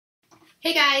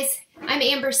Hey guys, I'm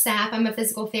Amber Sapp. I'm a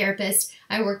physical therapist.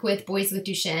 I work with boys with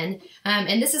Duchenne,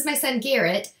 and this is my son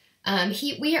Garrett.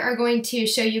 We are going to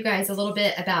show you guys a little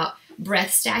bit about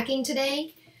breath stacking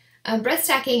today. Breath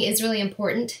stacking is really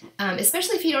important,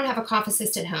 especially if you don't have a cough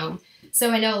assist at home. So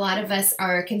I know a lot of us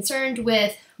are concerned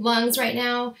with lungs right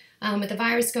now, with the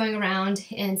virus going around,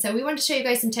 and so we want to show you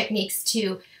guys some techniques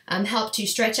to help to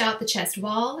stretch out the chest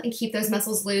wall and keep those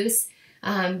muscles loose.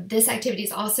 This activity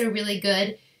is also really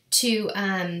good to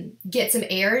get some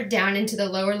air down into the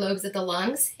lower lobes of the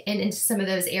lungs and into some of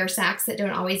those air sacs that don't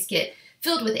always get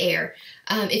filled with air.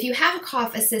 If you have a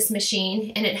cough assist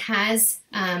machine and it has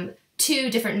two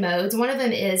different modes, one of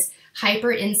them is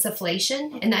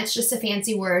hyperinsufflation, and that's just a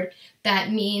fancy word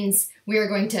that means we are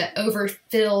going to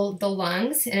overfill the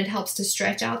lungs, and it helps to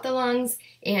stretch out the lungs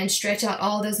and stretch out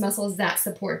all those muscles that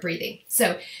support breathing.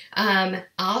 So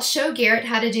I'll show Garrett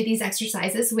how to do these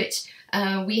exercises, which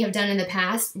we have done in the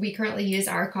past. We currently use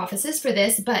our cough assist for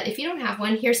this, but if you don't have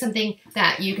one, here's something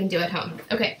that you can do at home.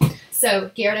 Okay,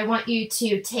 so Garrett, I want you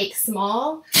to take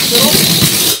small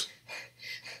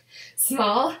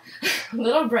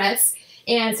little breaths,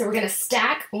 and so we're going to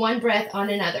stack one breath on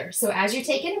another. So as you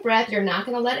take in a breath, you're not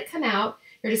going to let it come out.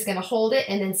 You're just going to hold it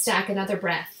and then stack another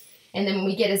breath. And then when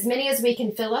we get as many as we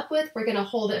can fill up with, we're going to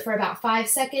hold it for about 5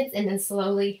 seconds and then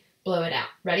slowly blow it out.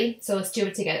 Ready? So let's do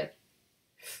it together.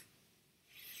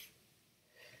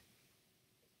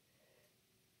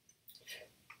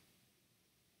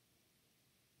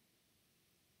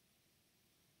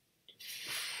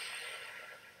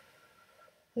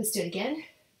 Let's do it again.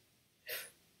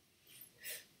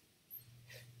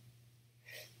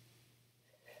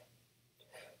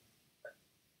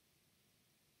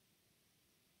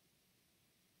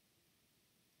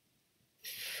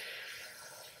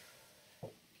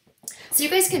 So you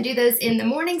guys can do those in the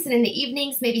mornings and in the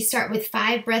evenings. Maybe start with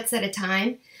 5 breaths at a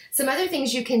time. Some other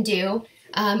things you can do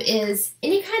is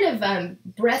any kind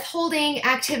of breath holding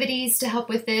activities to help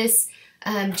with this.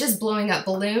 Just blowing up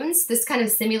balloons. This kind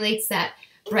of simulates that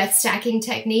breath stacking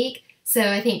technique. So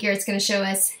I think Garrett's going to show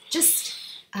us just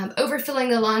overfilling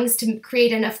the lungs to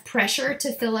create enough pressure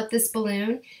to fill up this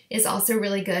balloon is also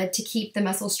really good to keep the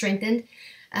muscles strengthened.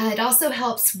 It also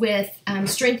helps with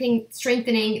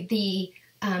strengthening the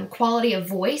quality of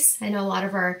voice. I know a lot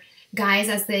of our guys,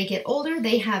 as they get older,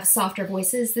 they have softer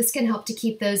voices. This can help to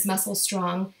keep those muscles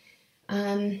strong.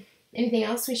 Anything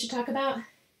else we should talk about?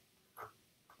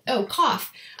 Oh,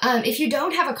 cough. If you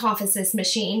don't have a cough assist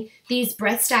machine, these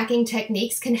breath stacking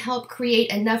techniques can help create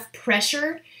enough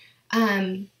pressure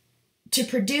to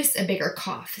produce a bigger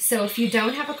cough. So if you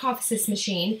don't have a cough assist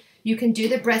machine, you can do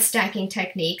the breath stacking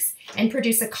techniques and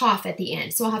produce a cough at the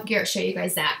end. So I'll have Garrett show you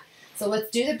guys that. So let's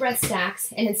do the breath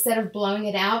stacks, and instead of blowing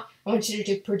it out, I want you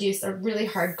to produce a really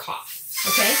hard cough,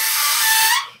 okay?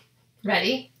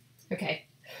 Ready? Okay.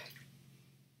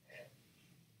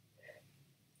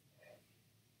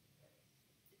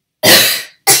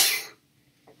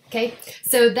 Okay,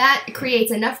 so that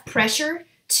creates enough pressure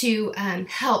to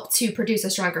help to produce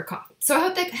a stronger cough. So I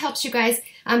hope that helps you guys.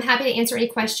 I'm happy to answer any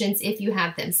questions if you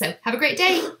have them. So have a great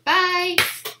day. Bye.